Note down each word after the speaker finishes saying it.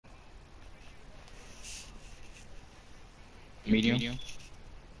Medium?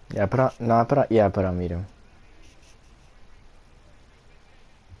 Yeah, I put on medium.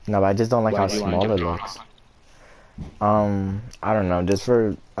 No, but I just don't like Why how do you want to small it jump down? looks. I don't know. Just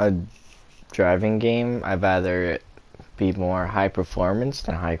for a driving game, I'd rather it be more high performance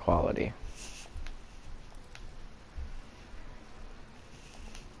than high quality.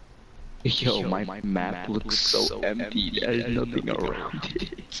 Yo, my map looks so empty. There's nothing around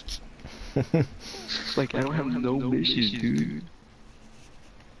it. Like, I don't have no missions, dude.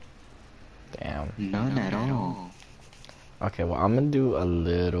 Damn. None at all. Okay, well, I'm gonna do a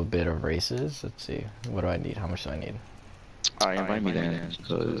little bit of races. Let's see. What do I need? How much do I need? Alright, invite me then,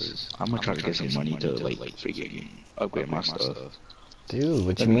 because I'm gonna try to get some money to, like, freaking upgrade my stuff. Dude,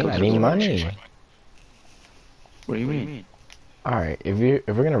 what Let you me mean? go I to the need garage. money. What do you mean? Alright, if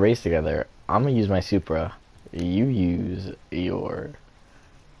we're gonna race together, I'm gonna use my Supra. You use your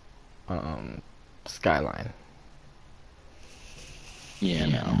um Skyline. Yeah,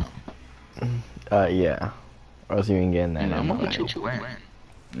 no. Yeah. Or else you can get in there And I'm now. gonna let you win.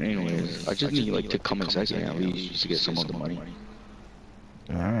 Anyways, I just need, like, to come in second at least, just to get some of the money.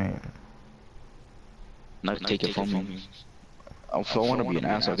 Alright. Not to take it from me. If I want to be an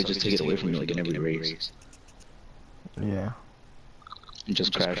ass, I could just take it away from you, like, in every race. Yeah. And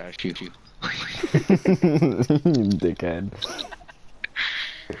just crash you. Dickhead.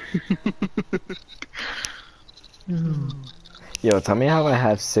 Yo, tell me how I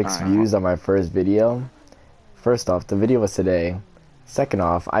have 6 views on my first video. First off, the video was today. Second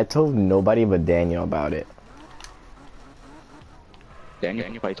off, I told nobody but Daniel about it. Daniel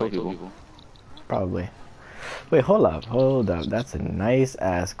probably told people. Probably. Wait, hold up. That's a nice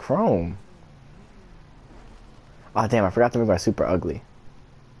ass chrome. Oh damn, I forgot to make my super ugly.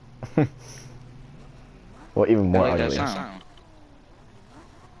 Well, even I more like that ugly. sound.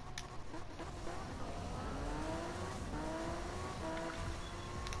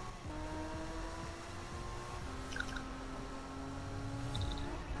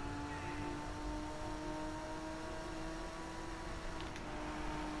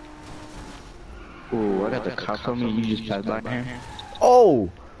 Ooh, I got the cop on me, you just passed by here. Oh!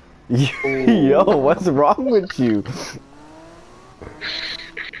 Yo, what's wrong with you?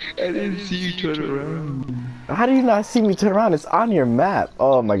 I didn't see you turn around. How do you not see me turn around? It's on your map.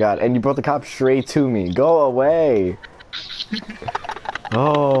 Oh my god, and you brought the cop straight to me. Go away.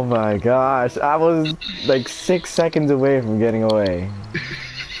 Oh my gosh, I was like 6 seconds away from getting away.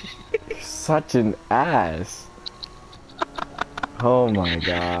 You're such an ass. Oh my I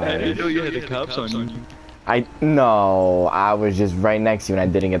god. didn't know you had the cops on you. No, I was just right next to you and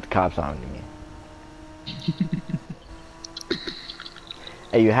I didn't get the cops on me.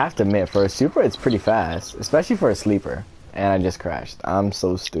 Hey, you have to admit, for a super, it's pretty fast, especially for a sleeper. And I just crashed. I'm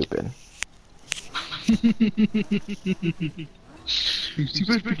so stupid.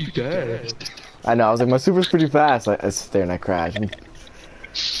 Super pretty fast. I know, I was like, my super's pretty fast. I sit there and I crashed.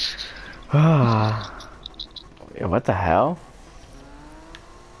 Yo, what the hell?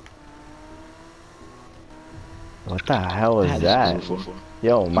 What the hell I is had that? this before.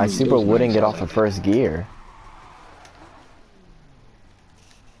 Yo, my super wouldn't get off of first gear.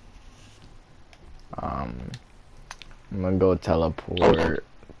 I'm gonna go teleport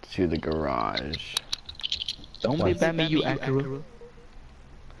to the garage. Don't be bad me, you Acura.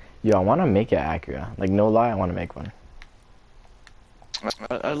 Yo, I wanna make it Acura. Like, no lie, I wanna make one.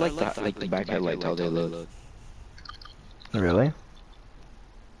 I like that, like the back headlights, how they look. Really?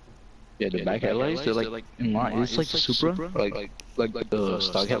 Yeah, the back headlights, they're like in line. It's like the Supra, like the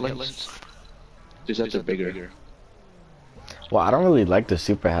stock headlights. Just that they're bigger. Well, I don't really like the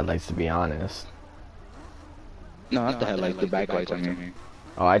super headlights, to be honest. No, not the headlights, the backlights. I mean.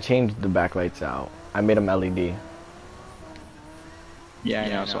 Oh, I changed the backlights out. I made them LED. Yeah, I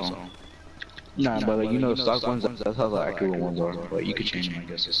know. So. Nah, but like you know, stock ones. That's how the Acura ones are. But you could change them, I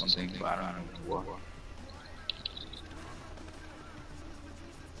guess, or something. But I don't know what.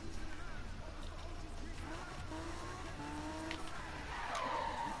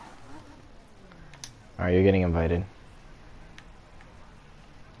 Alright, you're getting invited.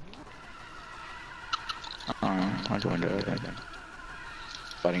 I joined it.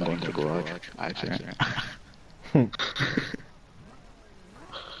 But I didn't go into the garage. Accident.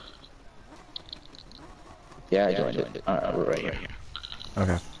 Yeah, I joined it. Alright, we're right here.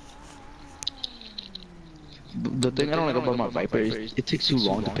 Okay. The thing I don't like about my Viper is it takes too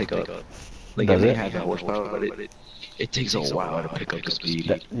long to pick up. Like Does it may it? have that horsepower, but it takes a while to pick up the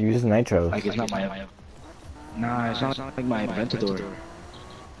speed. Use nitros. Like it's not my. Nah, it's not like my Aventador.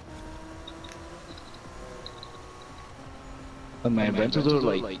 But my rentals are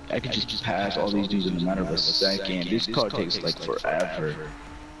like, I could just pass all these dudes in a matter of a second. This car takes like forever.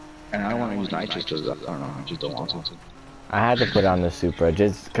 And I don't want to use nitrous because I don't know, I just don't want to. I had to put on the Supra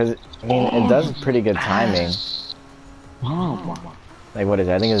just because, I mean, it does pretty good timing. Mom. Like, what is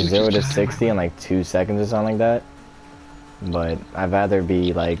it? I think it's 0 to 60 in like 2 seconds or something like that. But I'd rather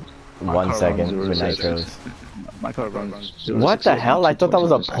be like 1 second with nitros. My car runs 0 to What 60 the hell? I thought that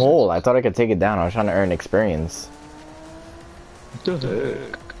was a 2.2 pole. I thought I could take it down. I was trying to earn experience. What the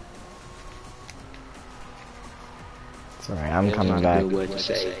heck? It's alright, I'm coming back.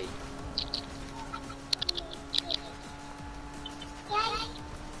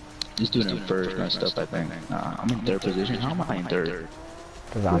 Just doing it first messed up, I think. Nah, I'm in third position. How am I in third?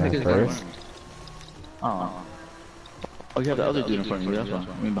 Because I'm in first. Oh, you have the other dude in front of you, that's why.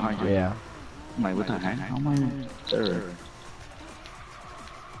 I mean, behind you. Yeah. I'm like, what the heck? How am I in third?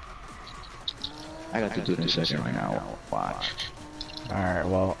 I got to do it in a second right now. Watch. Alright,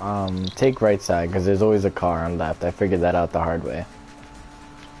 well, take right side, because there's always a car on left. I figured that out the hard way.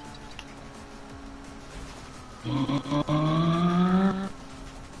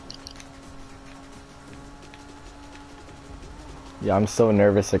 Yeah, I'm so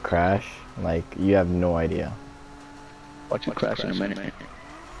nervous to crash. Like, you have no idea. Watch you crash in a minute.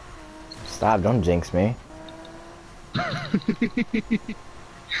 Stop, don't jinx me.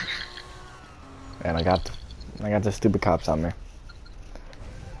 Man, I got the stupid cops on me.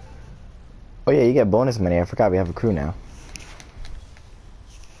 Oh yeah, you get bonus money. I forgot we have a crew now.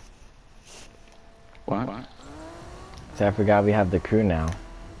 What? So I forgot we have the crew now.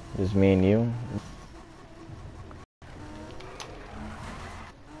 Just me and you.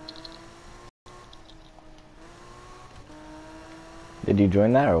 Did you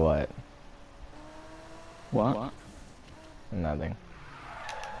join that or what? What? Nothing.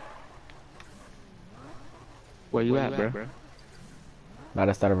 Where you at, bro? About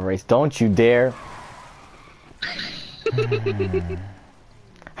to start a race. Don't you dare!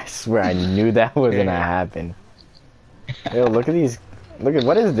 I swear I knew that was gonna happen. Yo, look at these. Look at,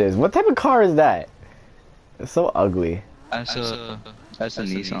 what is this? What type of car is that? It's so ugly. That's a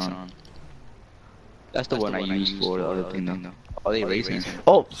Nissan. That's the one I use for the other thing though. Are they racing?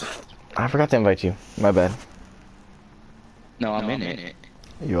 Oh! I forgot to invite you. My bad. No, I'm in it.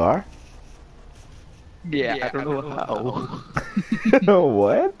 You are? Yeah, I don't know how.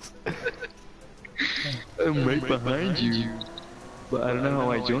 What? I'm right behind you. But I don't know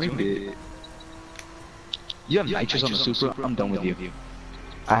how I joined it. You have nitrous on the Supra? I'm done with you.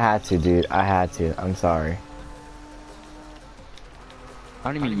 I had to, dude. I had to. I'm sorry.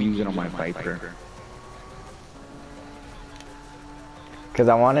 I don't even use it on my Viper. Because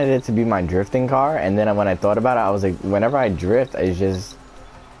I wanted it to be my drifting car, and then when I thought about it, I was like, whenever I drift,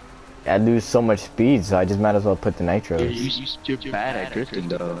 I lose so much speed, so I just might as well put the nitros. You're bad at drifting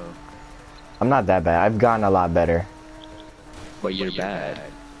though. I'm not that bad. I've gotten a lot better. But you're bad.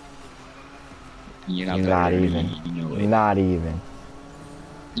 You're Not even. You know it. Not even.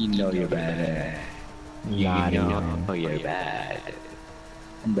 You know you're bad. Not you know even. Oh, you're bad.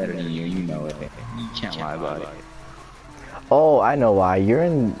 I'm better than you. You know it. You can't lie about it. Oh, I know why. You're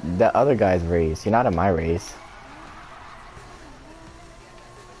in the other guy's race. You're not in my race.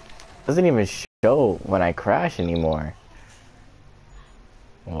 Doesn't even show when I crash anymore.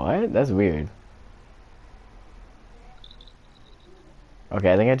 What? That's weird.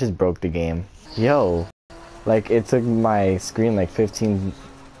 Okay, I think I just broke the game. Yo, like it took my screen like 15,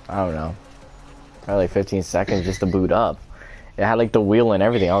 I don't know, probably like 15 seconds just to boot up. It had like the wheel and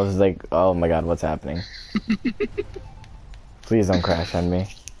everything. I was like, oh my god, what's happening? Please don't crash on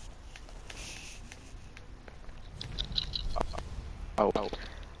me. Oh.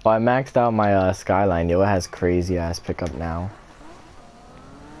 Oh, I maxed out my Skyline. Yo, it has crazy ass pickup now.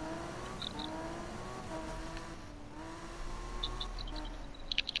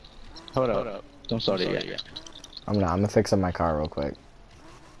 Hold up. Don't start it yet. I'm gonna fix up my car real quick.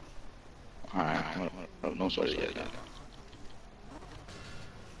 Alright, don't start it yet.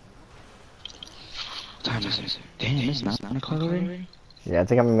 Time is it? Damn, it's 9 o'clock already? Yeah, I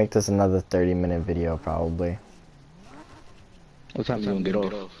think I'm gonna make this another 30-minute video probably. What time you gonna get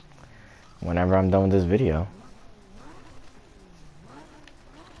off? Whenever I'm done with this video.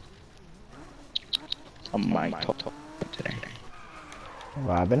 I might talk today.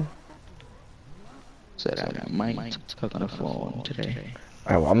 Robin? Said I might talk on the phone today.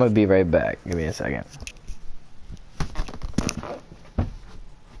 Alright, well, I'm gonna be right back. Give me a second.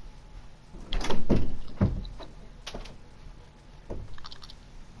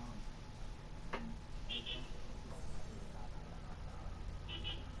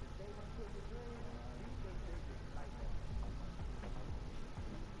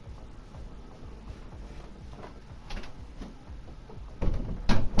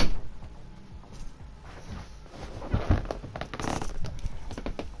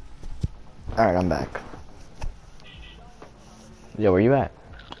 Alright, I'm back. Yo, where you at?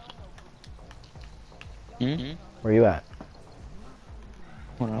 Hmm? Where you at?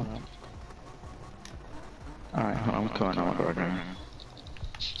 Hold on. Alright, I'm coming on right now.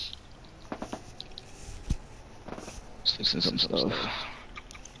 Fixing some stuff.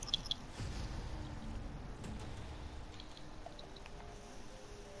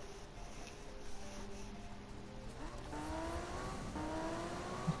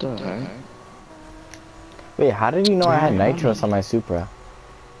 What the heck? Wait, how did you know I had nitros on my Supra?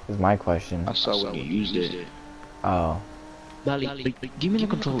 Is my question. I saw when you used it. Oh. Bali, give me the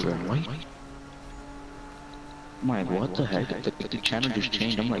controller, right? I'm like, what the heck? The channel just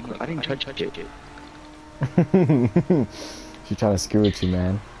changed. I'm like, I didn't touch it. She's trying to screw with you,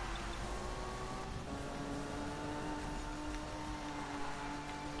 man.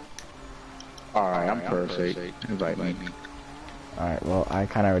 Alright, I'm perfect. Invite me. Alright, well, I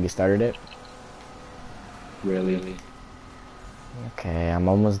kind of already started it. Really? Okay, I'm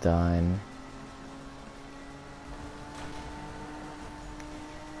almost done.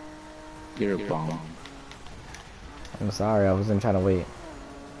 You're a bomb. I'm sorry, I wasn't trying to wait.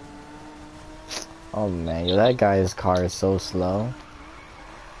 Oh man, yo, that guy's car is so slow.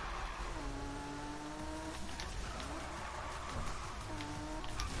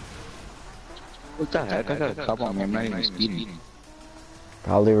 What the heck? I got a cop on me. I'm not even speeding.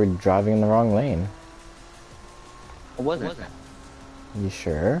 Probably were driving in the wrong lane. What was it? You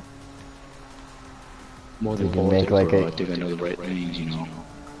sure? More Did you make like a? I think I know the right lanes, you know.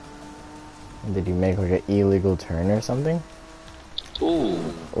 Did you make like an illegal turn or something? Ooh.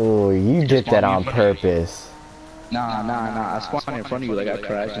 Oh, you did that on purpose. Nah. I spawned in front of you like I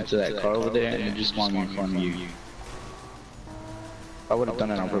crashed into that car over there and it just spawned me in front of you. I would have done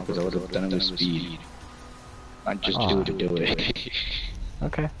it on purpose. I would have done it with speed. I just do it to do it.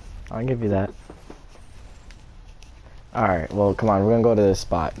 Okay, I'll give you that. Alright, well, come on, we're gonna go to this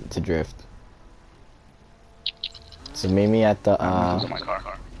spot to drift. So meet me at the,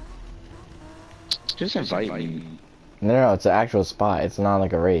 Just invite me. No, it's an actual spot. It's not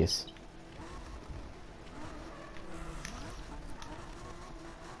like a race.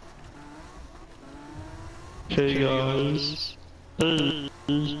 Hey guys. Alright,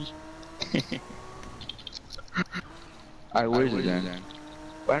 where is it then?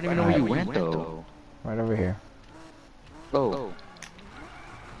 I don't even know where you went though. Right over here. Oh.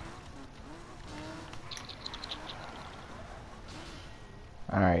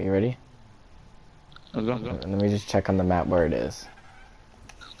 Alright, you ready? Let's go. Let me just check on the map where it is.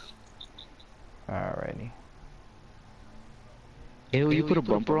 Alrighty. Ew, you put a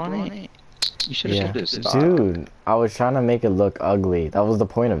bumper on it? You should have Yeah. said this. Dude, I was trying to make it look ugly. That was the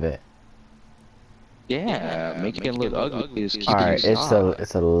point of it. Yeah, making it look ugly is keeping Alright, you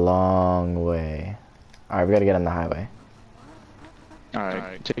it's a long way. Alright, we gotta get on the highway.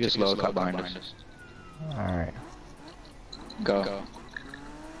 Alright, take it slow, cut behind us. Alright. Go.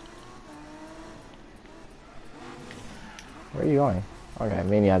 Where are you going? Okay,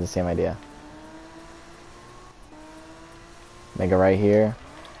 me and you have the same idea. Make it right here.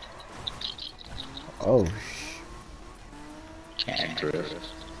 Oh, Can't drift.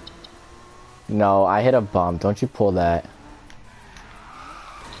 No, I hit a bump. Don't you pull that.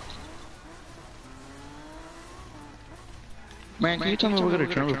 Man, can you tell me we're gonna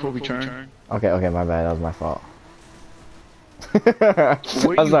turn before we turn? Okay, my bad. That was my fault.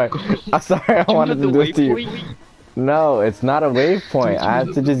 I'm sorry. I wanted to do this to you. No, it's not a waypoint. I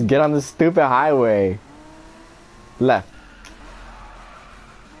have to just get on the stupid highway. Left.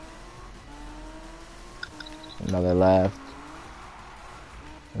 Another left.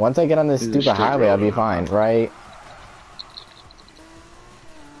 Once I get on this stupid highway, I'll be fine, right?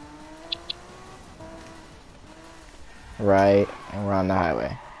 Right, and we're on the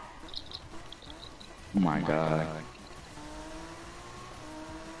highway. Oh my god.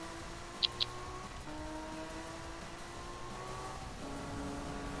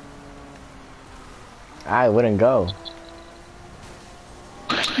 I wouldn't go.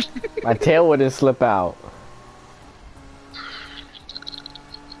 My tail wouldn't slip out.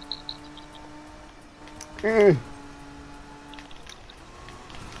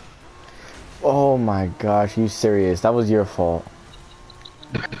 Oh my gosh, you serious? That was your fault.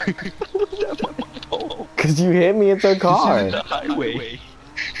 Cause you hit me into a car. This is the highway.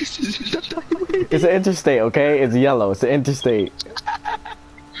 This is the highway. It's an interstate, okay? It's yellow. It's an interstate.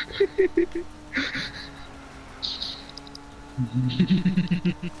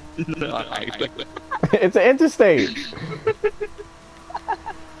 It's an interstate.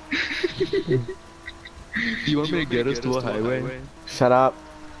 Do you want me to get us to a highway? Shut up.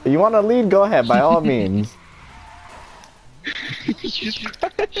 You want to lead? Go ahead, by all means. You just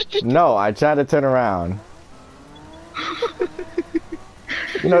crashed. No, I tried to turn around.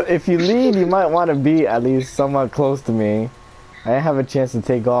 You know, if you lead, you might want to be at least somewhat close to me. I didn't have a chance to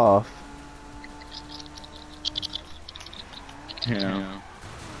take off. Yeah.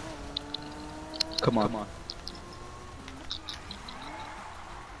 Come on.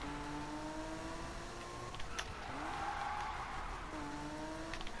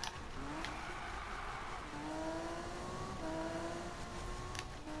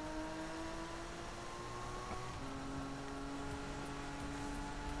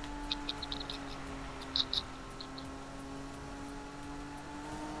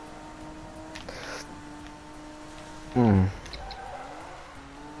 Hmm.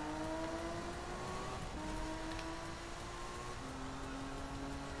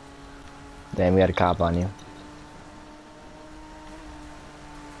 Damn, we had a cop on you.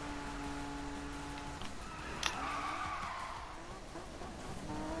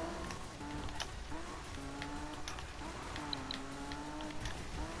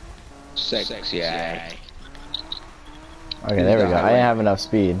 Sexy eye. Okay, there we go. I didn't have enough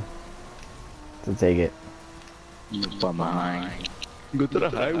speed to take it. You from behind. Go to the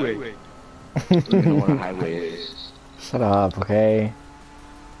highway. You know what a highway is. Shut up, okay?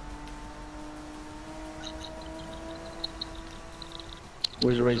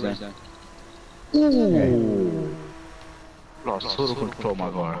 Where's the race then? Okay. Lost total control of my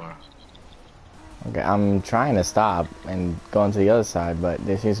car. Okay, I'm trying to stop and go into the other side, but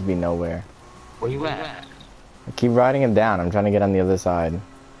there seems to be nowhere. Where you at? I keep riding it down. I'm trying to get on the other side.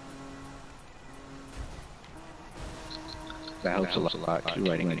 That helps a lot. Keep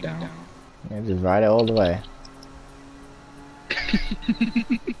writing it down. Yeah, just ride it all the way.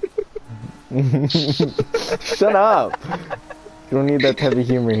 Shut up! You don't need that type of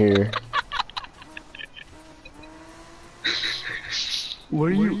humor here. Where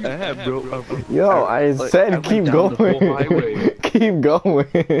you at, bro? Yo, I said keep going. Keep going.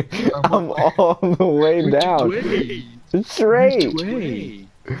 I'm all the way down. Straight.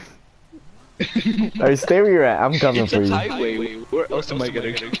 Alright, stay where you're at. I'm coming for you. Highway. Where else am I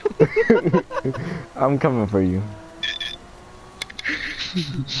gonna go? I'm coming for you.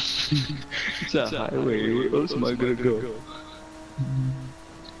 It's a highway. Where else am I gonna go?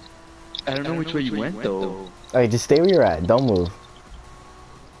 I don't know which way you went though. Alright, just stay where you're at. Don't move.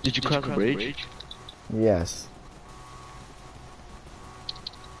 Did you cross the bridge? Yes.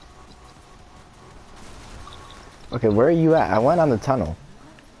 Okay, where are you at? I went on the tunnel.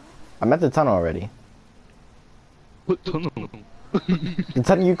 I'm at the tunnel already. What tunnel? The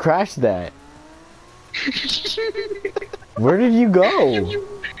tunnel you crashed at. Where did you go?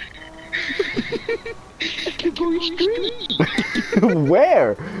 I kept going straight.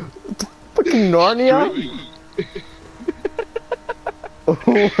 Where? Fucking Narnia?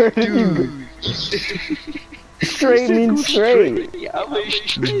 Where did you go? Straight means straight. Yeah, I went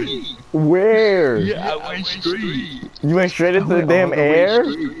straight. Where? Yeah, I went straight. You went straight into the damn air?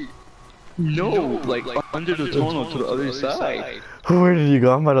 No, like under the tunnel to the other side. Where did you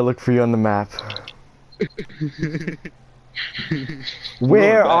go? I'm about to look for you on the map.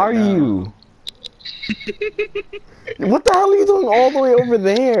 Where are you? What the hell are you doing all the way over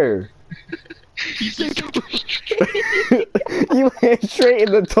there? You said go straight. You went straight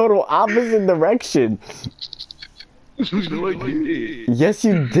in the total opposite direction. No, I didn't. Yes,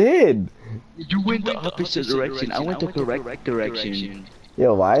 you did. You went the opposite direction. I went the correct direction.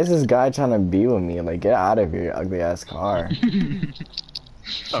 Yo, why is this guy trying to be with me? Like, get out of here, you ugly ass car.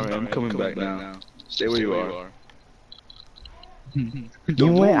 Alright, I'm coming back now. Stay where you are.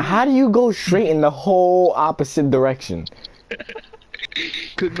 You went. How do you go straight in the whole opposite direction?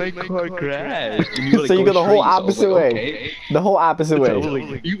 Cause my car crashed. So you go the whole opposite way. The whole opposite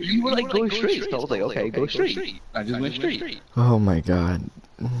way. You were like going straight. So I was like, okay, go straight. I just went straight. Oh my god.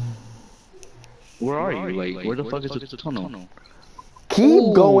 Where are you? Like, where the fuck is the tunnel?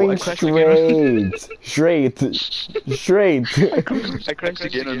 Keep going I crashed straight. Straight. I crashed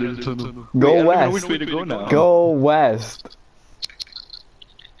again under the tunnel. Go Wait, I don't know west. which way to go now. Go west.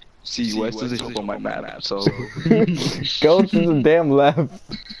 See, west doesn't show up on my map, so. Go to the damn left.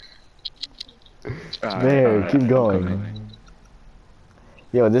 There, keep going.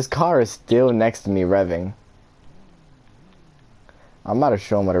 Yo, this car is still next to me revving. I'm about to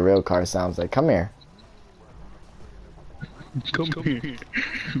show him what a real car sounds like. Come here. Come here.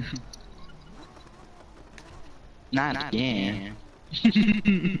 Not again.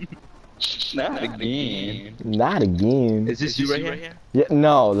 Not again. Not again. Is this you right here? Yeah,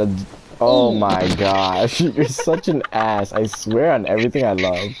 no. Oh Ooh. my gosh, you're such an ass. I swear on everything I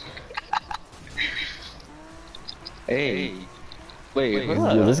love. Hey. Wait, hold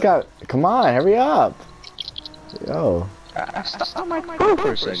Yo, up. this guy. Come on, hurry up. Yo. I stopped my car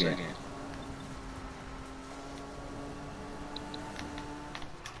for a second.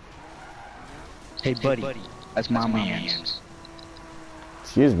 Hey, buddy. That's my man.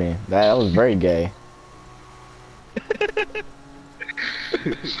 Excuse me. That was very gay.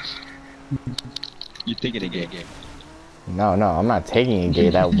 You thinking again? No, I'm not taking it gay.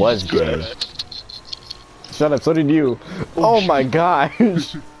 That was gay. Shut up. So did you. Oh my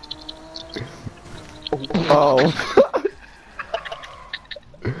gosh. Oh.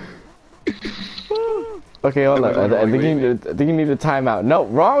 Okay, hold on. I think you need a timeout. No,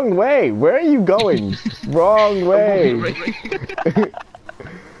 wrong way. Where are you going? Wrong way.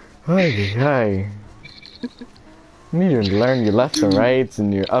 Hi. You need to learn your lefts and rights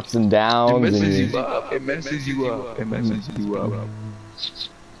and your ups and downs. It messes you up. It messes you up. It messes you up.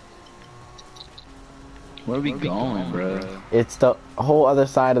 Where are we going, bro? It's the whole other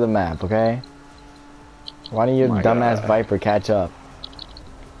side of the map, okay? Why don't your dumbass Viper catch up?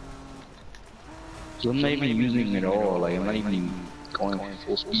 So I'm not even using it all. Like, I'm not even going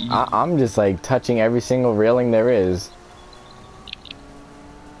full speed. I'm just like touching every single railing there is.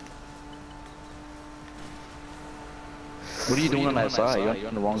 What are you doing on that side? You're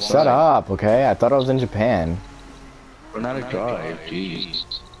on the wrong side. Shut up, okay? I thought I was in Japan. We're not a drive, jeez.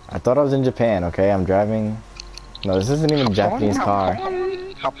 I thought I was in Japan, okay? I'm driving. No, this isn't even a Japanese car.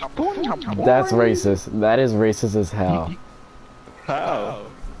 That's racist. That is racist as hell. How?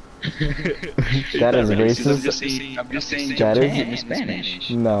 That is racist. I'm just saying That is Japan in Spanish.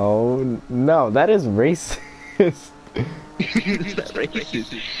 No, that is racist. It's not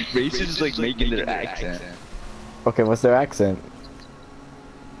racist. Racist is like making their accent. Okay, what's their accent?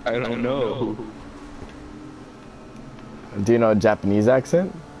 I don't know. Do you know a Japanese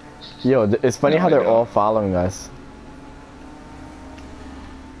accent? Yo, it's funny how they're all following us.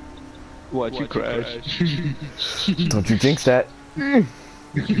 Watch you crash. Don't you jinx that.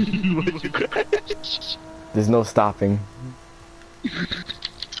 Watch you crash. There's no stopping.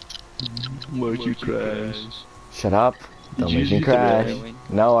 Watch you crash. Shut up. Don't make me crash.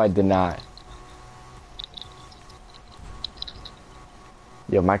 No, I did not.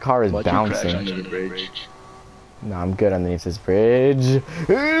 Yo, my car is bouncing. Under the bridge. No, I'm good underneath this bridge.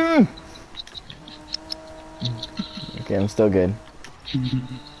 Okay, I'm still good.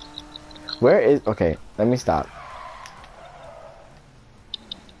 Where is... Okay, let me stop.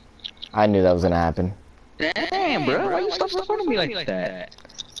 I knew that was gonna happen. Damn, bro, why you stop in front of me like that?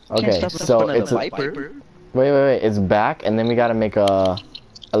 Okay, so it's a... Viper. Wait. It's back, and then we gotta make a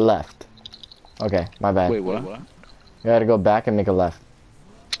left. Okay, my bad. Wait, what? We gotta go back and make a left.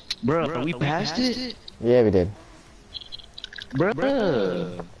 Bro, we passed it? Yeah, we did. Bro,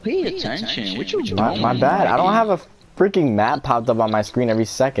 pay attention. What you doing? My bad. I don't have a freaking map popped up on my screen every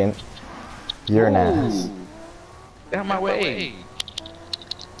second. You're an ass. Get out my way.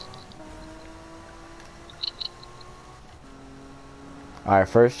 Alright,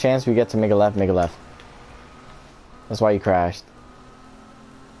 first chance we get to make a left, make a left. That's why you crashed.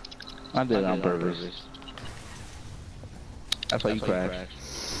 I did it on purpose. That's why you crashed.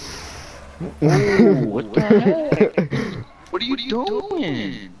 Ooh, what the heck? What are you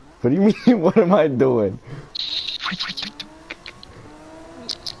doing? What do you mean, what am I doing?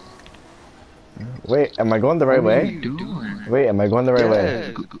 Wait, am I going the right What are way? you doing? Wait, am I going the right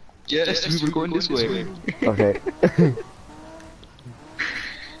way? Yes, we were going this way. Okay.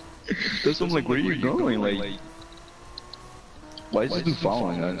 That's why I'm like, where are you going? Like, why is this dude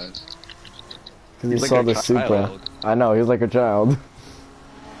following us? Because he saw the Supra. I know, he was like a child.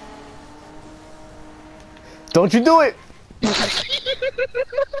 Don't you do it!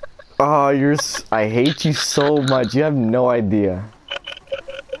 Oh, I hate you so much. You have no idea.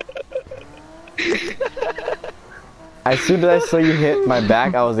 As soon as I saw you hit my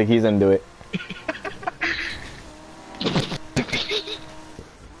back, I was like, he's gonna do it.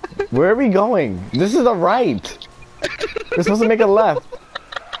 Where are we going? This is the right. We're supposed to make a left.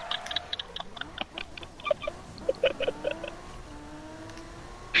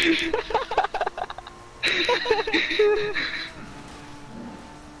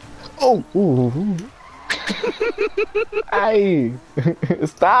 Oh! Ooh. Ay!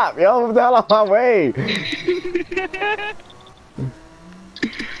 Stop, yo! Move the hell out of my way!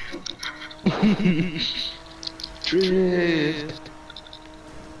 Drift.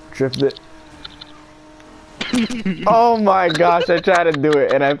 Drift it. Oh my gosh, I tried to do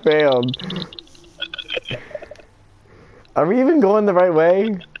it and I failed. Are we even going the right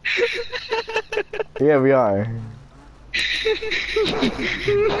way? Yeah, we are.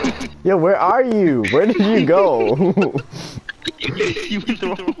 Yo, where are you? Where did you go? You went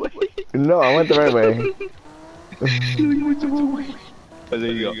the wrong way. No, I went the right way. You went the wrong way. Oh,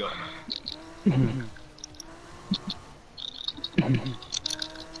 there you go.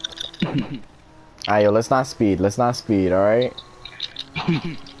 Alright, yo, let's not speed. Let's not speed, alright?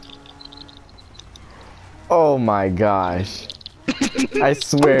 Oh my gosh. I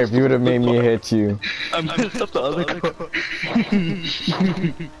swear if you would have made me hit you. I messed up the other car.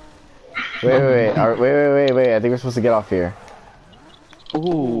 Wait. I think we're supposed to get off here.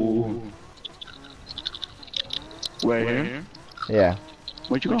 Ooh. Right here? Yeah.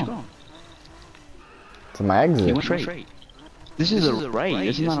 Where'd you go? To my exit. You went straight. This is a right.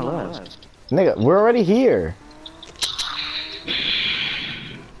 This is not a left. Nigga, we're already here.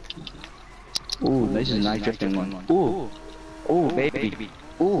 Ooh, this is a nice drifting one. Ooh. Ooh, baby.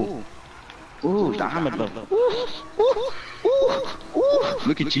 Ooh. Ooh, diamond level.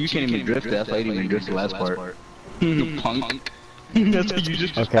 Look at you can't even drift that. I didn't even drift the last part. You punk. That's what you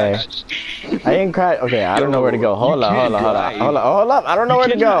just Okay. I ain't cry. Okay, I don't know where to go. Hold up. I don't know where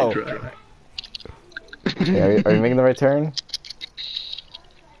to go. Okay, are you making the right turn?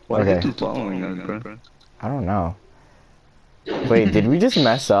 Why Okay. is it following us, bro? I don't know. Wait, did we just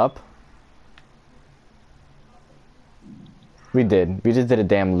mess up? We did. We just did a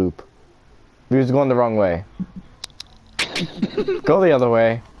damn loop. We was going the wrong way. Go the other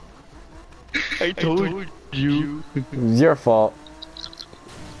way. I told you. It was your fault.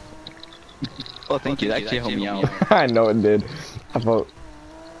 Oh, thank you. That actually helped me out. I know it did. I vote.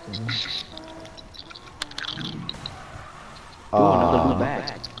 Ooh, another blue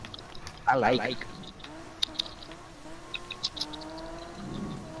bag. I like.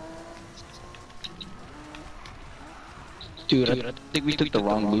 Dude, I think we took the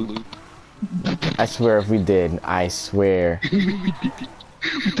wrong loop. I swear if we did, I swear. We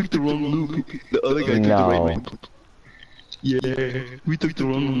took the wrong loop. The other guy took the right one. Yeah, we took the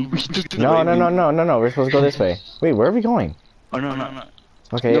wrong loop. We took the No, right no, loop. no, no, no, no. We're supposed to go this way. Wait, where are we going? Oh, no.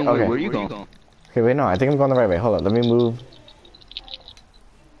 Okay, No, wait, okay. where are you going? Okay, wait, no. I think I'm going the right way. Hold on. Let me move.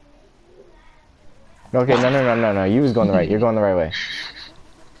 Okay, no. You was going the right. You're going the right way.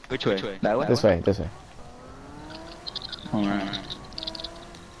 Which way? That way? This way. Alright.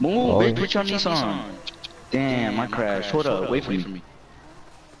 Move, Oh, bitch, yeah. put your Nissan. Damn, I crashed. Hold up, wait for me.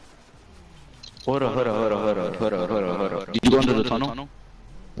 Hold up. Did you go under the tunnel?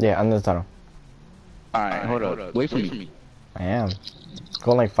 Yeah, under the tunnel. Alright, hold up. Wait for me. I am.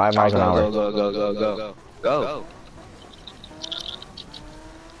 Going like 5 miles an hour. Go.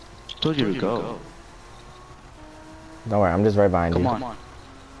 Told you to go. Don't worry, I'm just right behind you. Come on.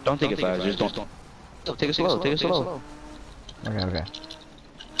 Don't take it fast, just don't. Take it slow. Okay.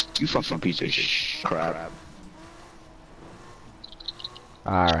 You fucking piece of crap.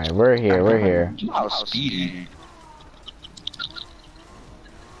 Alright, we're here. I was speeding.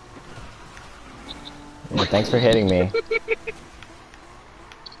 Yeah, thanks for hitting me.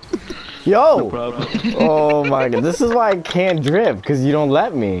 Yo! No problem. Oh my god, this is why I can't drift, because you don't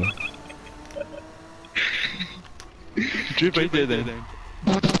let me. Drift right there then.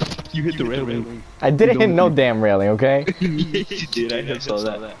 You hit the railing. I didn't hit no damn railing, okay? Yes, you did. I saw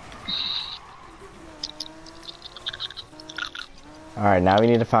that. Alright, now we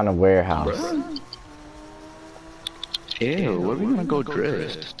need to find a warehouse. Ew, where are we gonna go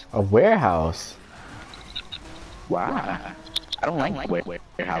drift? A warehouse? Wow. I don't like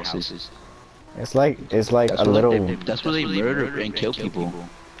warehouses. It's like a little... That's where they murder and kill people.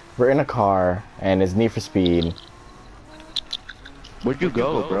 We're in a car, and it's Need for Speed. Where'd you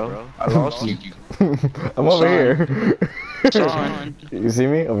go, bro? I lost you. I'm over here. Son. You see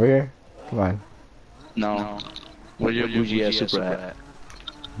me? Over here? Come on. No. Where's your bougie ass Supra at?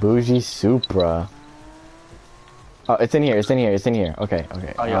 Bougie Supra. Oh, it's in here. Okay.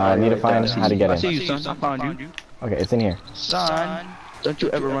 I need to find how to get I in. see you, son. I found you. Okay, it's in here. Son. Don't you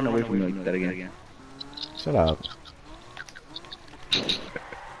ever run away from me like that again. Shut up.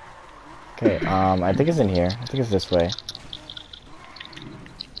 Okay, I think it's in here. I think it's this way.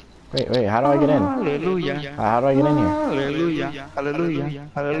 Wait, how do I get in? Hallelujah. How do I get in here?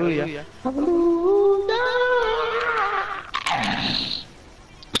 Hallelujah.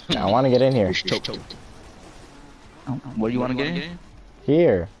 I want to get in here. Where do you want to get in?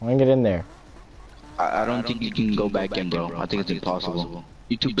 Here. I want to get in there. I don't think you can go back in, bro. I think it's impossible.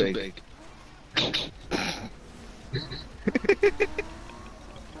 You're too big.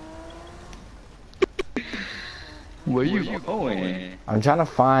 Where you going? I'm trying to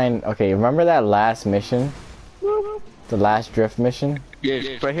find. Okay, remember that last mission? The last drift mission?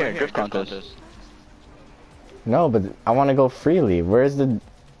 Yeah, right here, drift contest. No, but I want to go freely. Where's the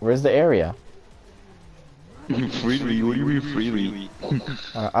area? Freely? What do you mean freely?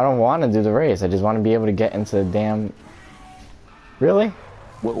 I don't want to do the race. I just want to be able to get into the damn. Really?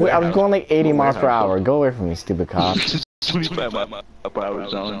 Wait, I was going like 80 miles per hour. Go away from me, stupid cop. 25 miles per hour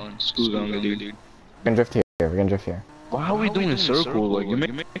zone. School zone, dude. We're gonna drift here. We're gonna drift here. Why are we doing circles? Like, you're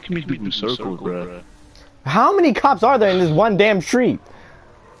making me do circles, bro. How many cops are there in this one damn street?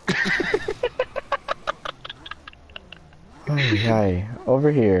 Okay,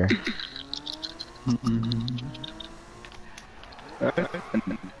 over here.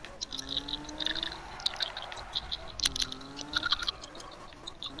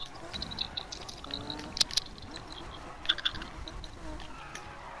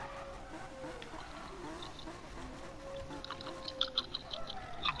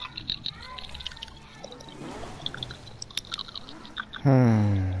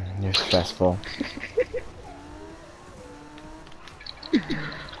 You're stressful.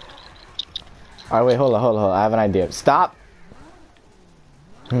 Alright, wait, hold on. I have an idea. Stop!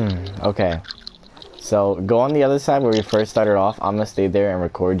 Okay. So, go on the other side where we first started off. I'm gonna stay there and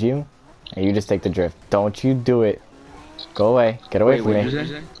record you. And you just take the drift. Don't you do it. Go away. Get away from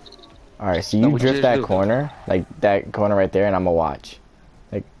me. Alright, so you drift that corner. Like, that corner right there, and I'm gonna watch.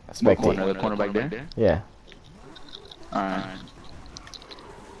 Like, spectate. The corner back there? Yeah. Alright.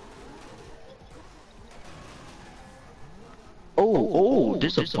 Oh,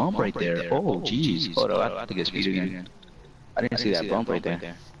 there's a bump right there. Oh, jeez. Hold on, I have to get speed again. I didn't see that bump right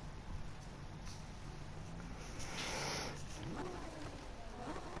there.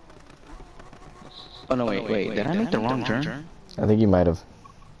 Oh, no, wait. Did I make the wrong turn? I think you might have.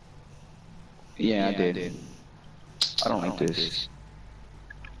 Yeah, I did. I don't like this.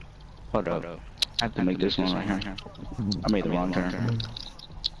 Hold up. I have to make this one right here. I made the wrong turn.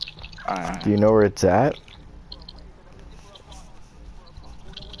 Alright. Do you know where it's at?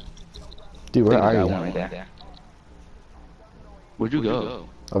 Dude, where are you? Right there. Where'd you go?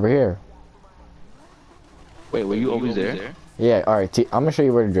 Over here. Wait, were you always there? Yeah, alright. I'm gonna show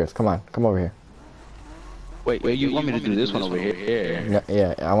you where to drift. Come on. Come over here. Wait, you want me to do this one over here? No,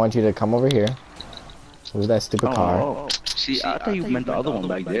 yeah, I want you to come over here. Where's that stupid car? Oh. See, I thought you meant the other one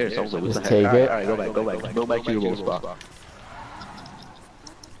back there. So I was like, what the heck? Take it. Alright, go back. Go back to your old spot.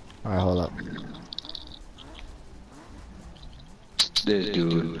 Alright, hold up. This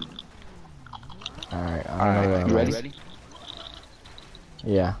dude. Alright, I don't know. You ready?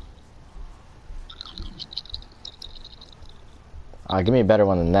 Yeah. Give me a better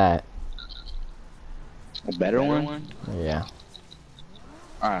one than that. A better one? Yeah.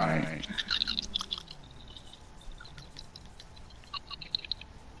 Alright.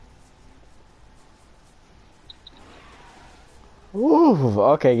 Ooh,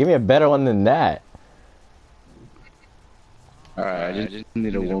 okay, give me a better one than that. Alright, I just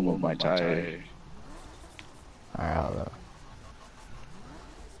need to warm up my tire. Alright, hold up.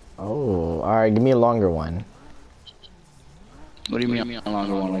 Oh, alright, give me a longer one. What do you mean a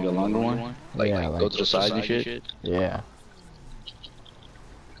longer one? Like a longer one? Like, yeah, go to the side and shit? Yeah.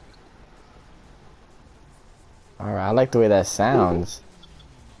 Alright, I like the way that sounds.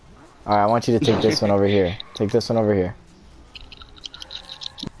 Alright, I want you to take this one over here. Take this one over here.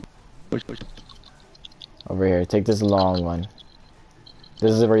 Over here, take this long one.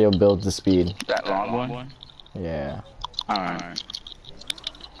 This is where you'll build the speed. That long one? Yeah. Alright.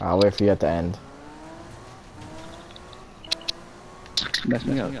 I'll wait for you at the end. Mess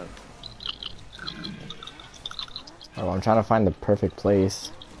me up. Oh, I'm trying to find the perfect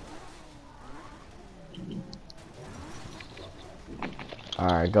place.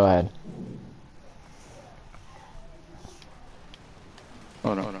 Alright, go ahead.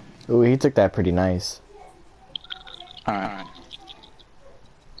 Hold on. Ooh, he took that pretty nice. Alright.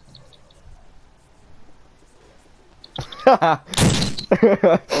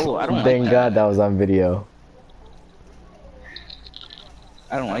 Oh, I don't Thank like God that was on video.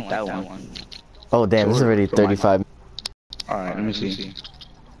 I don't like that one. Oh damn, this is already 35. Alright, let me see.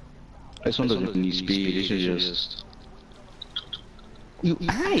 This one doesn't need speed, this is just... You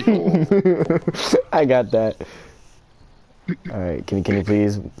I got that. Alright, can you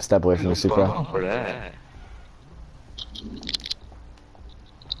please step away from the Supra? For that.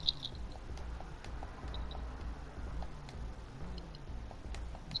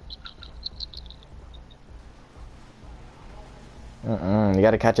 You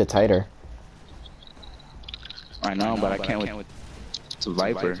gotta catch it tighter. I know, but I can't with... It's a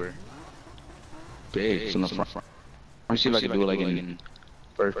Viper. Big, from the front. me see if I can do it like in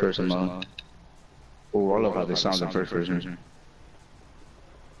first person mode. Oh, I love how this sounds in first person.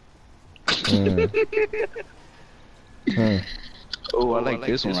 Oh, I like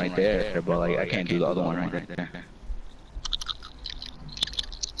this one right there, but like I can't do the other one right there.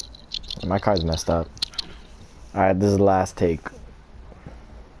 My car's messed up. Alright, this is the last take.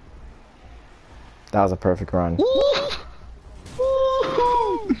 That was a perfect run.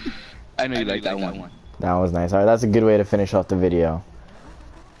 I know you like that one. That was nice. Alright, that's a good way to finish off the video.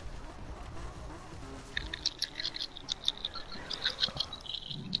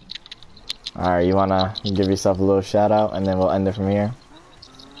 Alright, you wanna give yourself a little shout out and then we'll end it from here?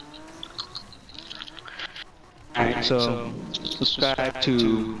 Alright, so subscribe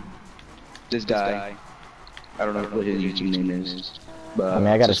to this guy. I don't know what his YouTube name is. But I mean,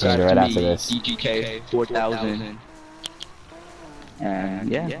 I gotta change it right after this. EGK 4000.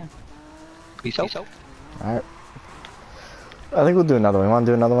 And yeah. Peace out. Alright. I think we'll do another one. You wanna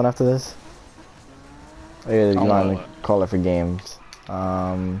do another one after this? Or you wanna call it for games?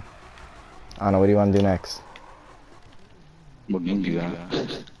 I don't know, what do you wanna do next? What game do you got?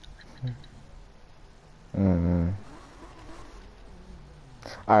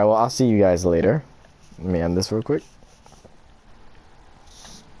 Alright, well, I'll see you guys later. Let me end this real quick.